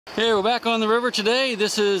Hey, we're back on the river today.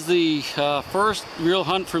 This is the first real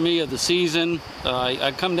hunt for me of the season.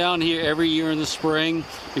 I come down here every year in the spring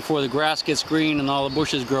before the grass gets green and all the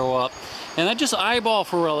bushes grow up. And I just eyeball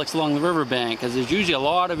for relics along the riverbank, because there's usually a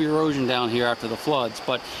lot of erosion down here after the floods.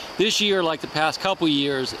 But this year, like the past couple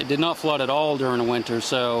years, it did not flood at all during the winter,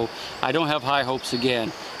 so I don't have high hopes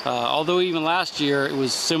again. Although even last year it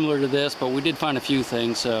was similar to this, but we did find a few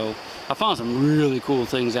things, so I found some really cool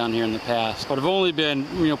things down here in the past. But I've only been,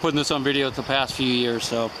 putting this on video the past few years,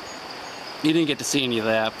 so you didn't get to see any of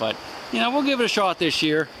that. But we'll give it a shot this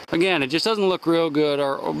year. Again, it just doesn't look real good.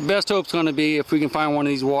 Our best hope's going to be if we can find one of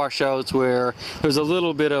these washouts where there's a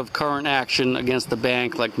little bit of current action against the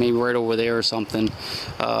bank, like maybe right over there or something.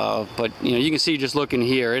 But you can see just looking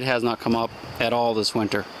here, it has not come up at all this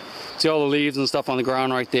winter. See all the leaves and stuff on the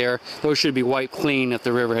ground right there? Those should be wiped clean if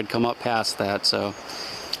the river had come up past that. So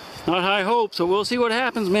not high hopes, so we'll see what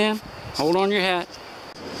happens, man. Hold on your hat.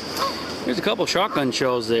 There's a couple shotgun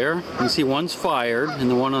shells there. You can see one's fired, and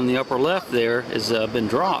the one on the upper left there has been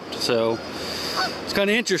dropped. So it's kind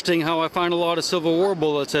of interesting how I find a lot of Civil War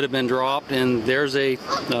bullets that have been dropped, and there's a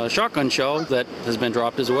shotgun shell that has been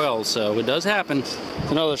dropped as well. So it does happen.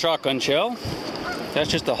 Another shotgun shell. That's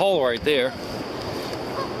just the hull right there.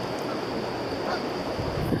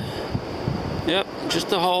 Yep, just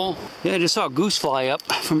the hull. Yeah, I just saw a goose fly up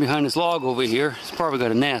from behind this log over here. It's probably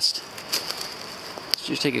got a nest. Let's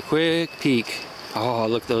just take a quick peek. Oh,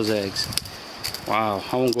 look at those eggs. Wow,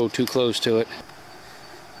 I won't go too close to it.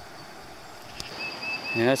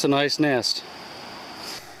 Yeah, that's a nice nest.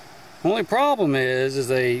 Only problem is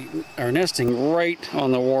they are nesting right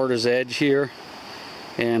on the water's edge here.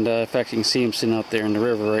 And in fact, you can see them sitting out there in the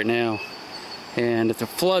river right now. And if it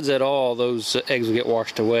floods at all, those eggs will get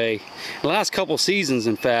washed away. The last couple seasons,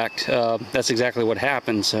 in fact, that's exactly what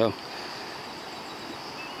happened. So,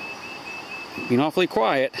 being awfully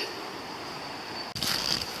quiet.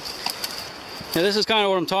 Now, this is kind of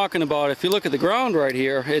what I'm talking about. If you look at the ground right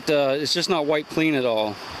here, it's just not wiped clean at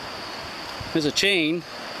all. There's a chain.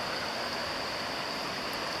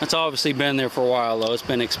 That's obviously been there for a while, though. It's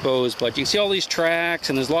been exposed, but you can see all these tracks,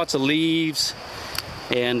 and there's lots of leaves,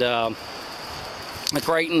 and like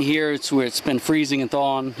right in here, it's where it's been freezing and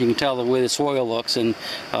thawing. You can tell the way the soil looks, and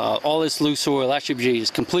all this loose soil, that should be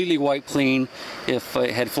just completely wiped clean if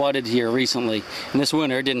it had flooded here recently. And this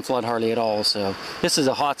winter, it didn't flood hardly at all, so this is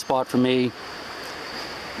a hot spot for me.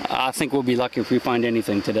 I think we'll be lucky if we find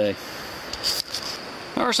anything today.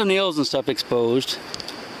 There are some nails and stuff exposed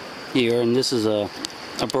here, and this is a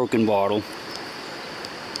broken bottle.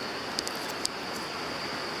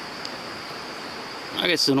 I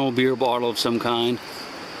guess it's an old beer bottle of some kind.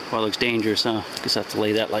 Well, it looks dangerous, huh? I guess I have to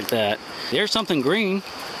lay that like that. There's something green.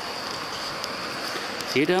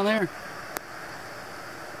 See it down there?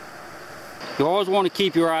 You always want to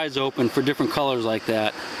keep your eyes open for different colors like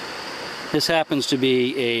that. This happens to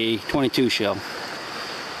be a 22 shell.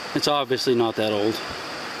 It's obviously not that old.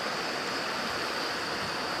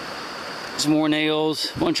 Some more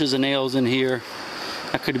nails, bunches of nails in here.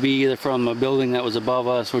 That could be either from a building that was above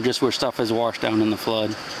us or just where stuff is washed down in the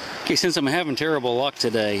flood. Okay, since I'm having terrible luck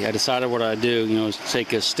today, I decided what I'd do, is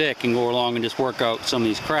take a stick and go along and just work out some of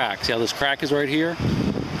these cracks. See how this crack is right here?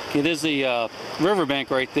 Okay, there's the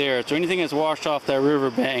riverbank right there. So anything that's washed off that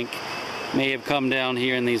riverbank may have come down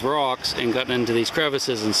here in these rocks and gotten into these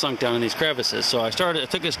crevices and sunk down in these crevices. So I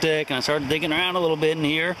took a stick and I started digging around a little bit in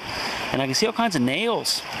here, and I can see all kinds of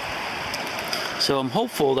nails. So I'm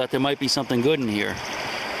hopeful that there might be something good in here.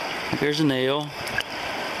 Here's a nail.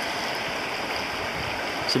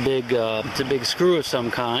 It's a big screw of some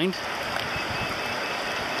kind.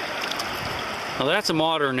 Well, that's a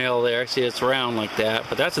modern nail there. See, it's round like that,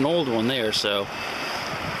 but that's an old one there. So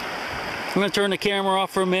I'm going to turn the camera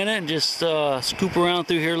off for a minute and just scoop around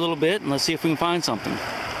through here a little bit, and let's see if we can find something.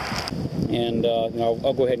 And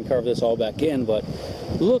I'll go ahead and carve this all back in, but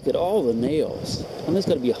look at all the nails. And there's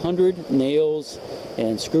got to be 100 nails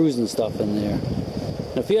and screws and stuff in there.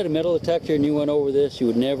 Now, if you had a metal detector and you went over this, you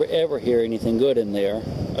would never ever hear anything good in there.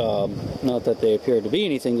 Not that they appear to be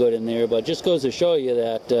anything good in there, but it just goes to show you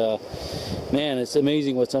that, man, it's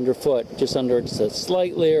amazing what's underfoot. Just under just a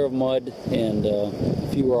slight layer of mud and a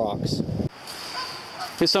few rocks.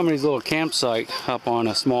 Here's somebody's little campsite up on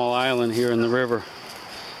a small island here in the river.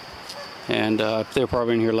 And they were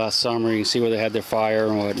probably in here last summer. You can see where they had their fire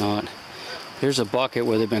and whatnot. Here's a bucket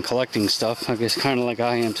where they've been collecting stuff, I guess kind of like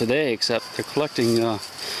I am today, except they're collecting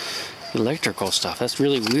electrical stuff. That's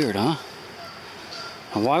really weird, huh?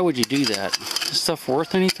 Now, why would you do that? Is this stuff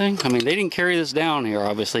worth anything? I mean, they didn't carry this down here,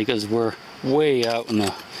 obviously, because we're way out in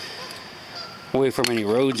the... away from any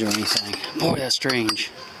roads or anything. Boy, that's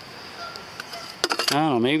strange. I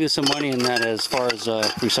don't know, maybe there's some money in that as far as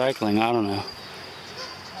recycling, I don't know.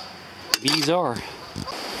 These are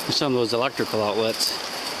some of those electrical outlets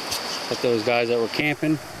that those guys that were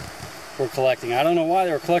camping were collecting. I don't know why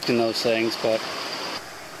they were collecting those things, but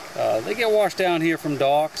they get washed down here from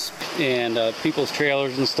docks and people's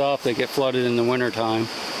trailers and stuff. They get flooded in the winter time.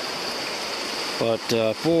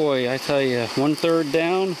 But boy, I tell you, 1/3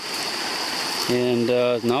 down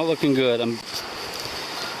and not looking good.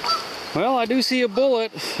 Well, I do see a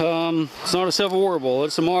bullet. It's not a Civil War bullet,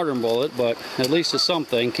 it's a modern bullet, but at least it's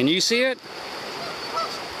something. Can you see it?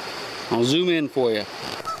 I'll zoom in for you.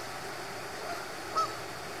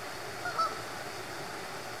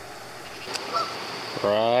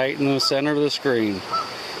 Right in the center of the screen.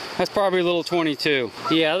 That's probably a little 22.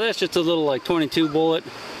 Yeah, that's just a little like 22 bullet.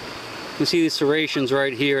 You can see these serrations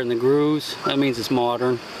right here in the grooves. That means it's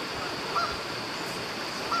modern.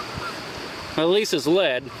 At least it's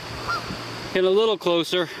lead. Get a little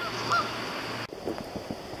closer.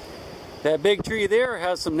 That big tree there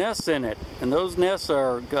has some nests in it, and those nests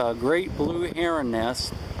are great blue heron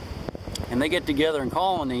nests, and they get together in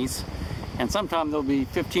colonies, and sometimes there'll be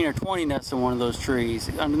 15 or 20 nests in one of those trees.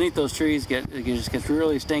 Underneath those trees it just gets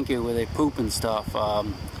really stinky where they poop and stuff.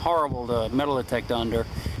 Horrible to metal detect under.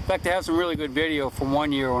 In fact, I have some really good video from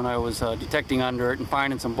one year when I was detecting under it and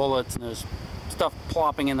finding some bullets, and there's stuff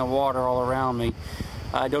plopping in the water all around me.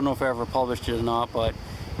 I don't know if I ever published it or not, but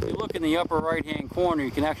if you look in the upper right hand corner,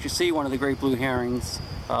 you can actually see one of the great blue herons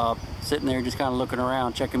sitting there just kind of looking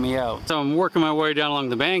around, checking me out. So I'm working my way down along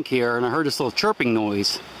the bank here, and I heard this little chirping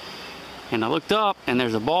noise. And I looked up, and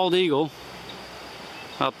there's a bald eagle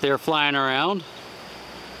up there flying around.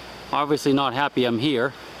 Obviously not happy I'm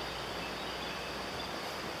here.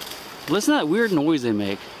 Listen to that weird noise they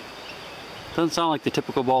make. Doesn't sound like the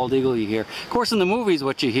typical bald eagle you hear. Of course, in the movies,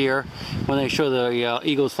 what you hear when they show the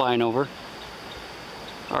eagles flying over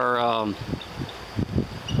are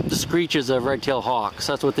the screeches of red-tailed hawks.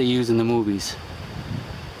 That's what they use in the movies.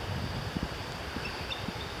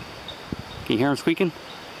 Can you hear them squeaking?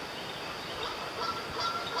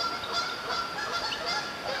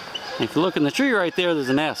 If you look in the tree right there, there's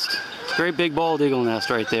a nest. It's a great big bald eagle nest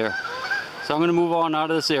right there. So I'm going to move on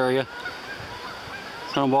out of this area.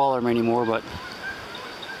 I don't bother them anymore, but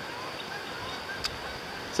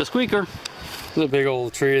it's a squeaker. It's a big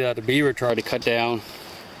old tree that the beaver tried to cut down.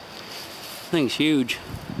 This thing's huge.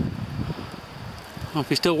 I don't know if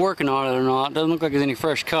he's still working on it or not. Doesn't look like there's any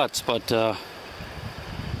fresh cuts, but if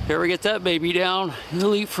he ever gets that baby down,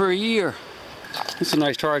 he'll eat for a year. This is a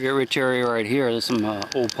nice target rich area right here. There's some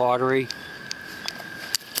old pottery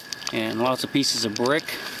and lots of pieces of brick.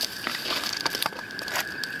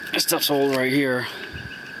 This stuff's old right here.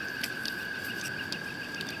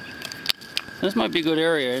 This might be a good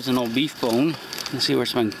area. There's an old beef bone. Let's see where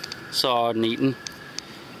it's been sawed and eaten.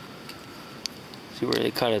 See where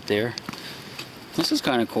they cut it there. This is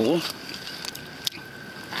kind of cool.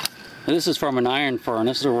 This is from an iron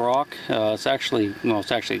furnace. It's a rock. It's actually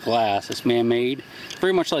glass. It's man-made.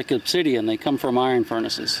 Pretty much like obsidian. They come from iron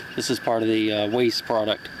furnaces. This is part of the waste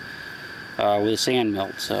product with a sand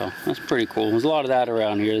melt. So that's pretty cool. There's a lot of that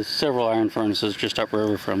around here. There's several iron furnaces just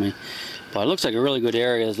upriver from me. But it looks like a really good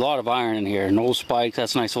area. There's a lot of iron in here. An old spike.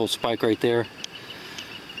 That's a nice old spike right there.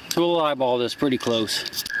 So we'll eyeball this pretty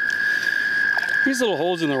close. These little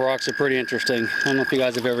holes in the rocks are pretty interesting. I don't know if you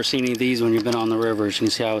guys have ever seen any of these when you've been on the rivers. You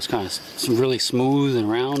can see how it's kind of really smooth and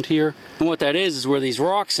round here. And what that is where these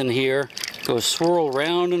rocks in here go swirl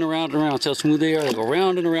round and around and around. See how smooth they are? They go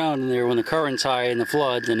round and around in there when the current's high and the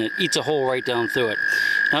floods, and it eats a hole right down through it.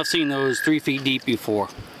 And I've seen those 3 feet deep before.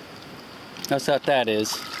 That's what that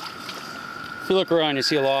is. If you look around, you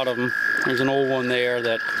see a lot of them. There's an old one there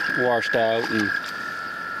that washed out, and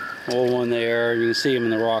an old one there. You can see them in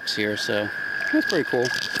the rocks here, so that's pretty cool.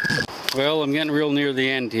 Well, I'm getting real near the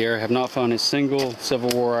end here. I have not found a single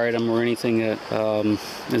Civil War item or anything that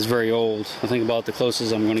is very old. I think about the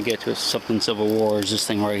closest I'm going to get to something Civil War is this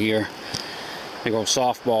thing right here. Big old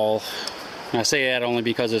softball. And I say that only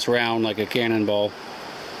because it's round like a cannonball.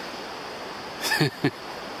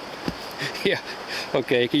 Yeah,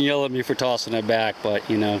 okay, you can yell at me for tossing it back, but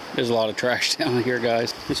you know, there's a lot of trash down here,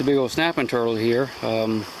 guys. There's a big old snapping turtle here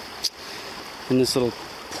in this little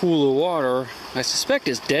pool of water. I suspect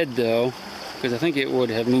it's dead though, because I think it would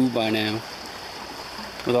have moved by now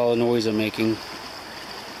with all the noise I'm making.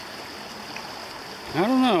 I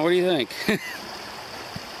don't know, what do you think?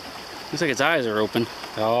 Looks like its eyes are open.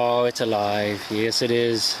 Oh, it's alive. Yes, it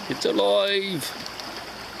is. It's alive.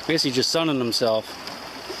 I guess he's just sunning himself.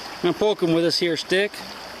 I'm going to poke him with this here stick,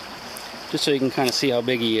 just so you can kind of see how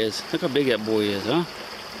big he is. Look how big that boy is, huh?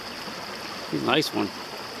 He's a nice one.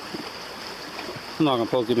 I'm not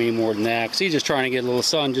gonna poke him any more than that, because he's just trying to get a little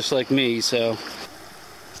sun just like me, so.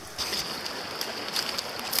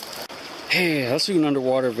 Hey, let's do an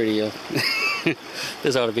underwater video.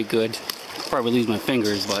 This ought to be good. Probably lose my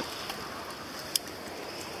fingers, but.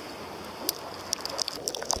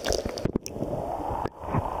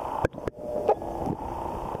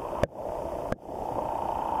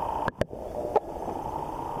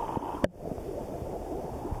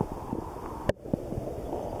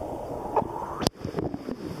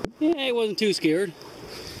 Yeah, he wasn't too scared.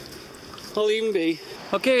 I'll leave him be.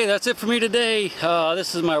 Okay, that's it for me today.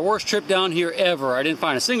 This is my worst trip down here ever. I didn't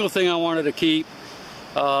find a single thing I wanted to keep,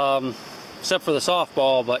 except for the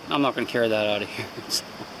softball, but I'm not going to carry that out of here.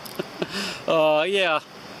 So, yeah,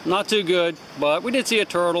 not too good, but we did see a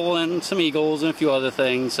turtle and some eagles and a few other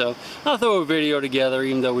things, so I'll throw a video together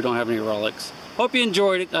even though we don't have any relics. Hope you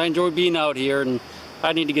enjoyed it. I enjoyed being out here, and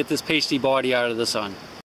I need to get this pasty body out of the sun.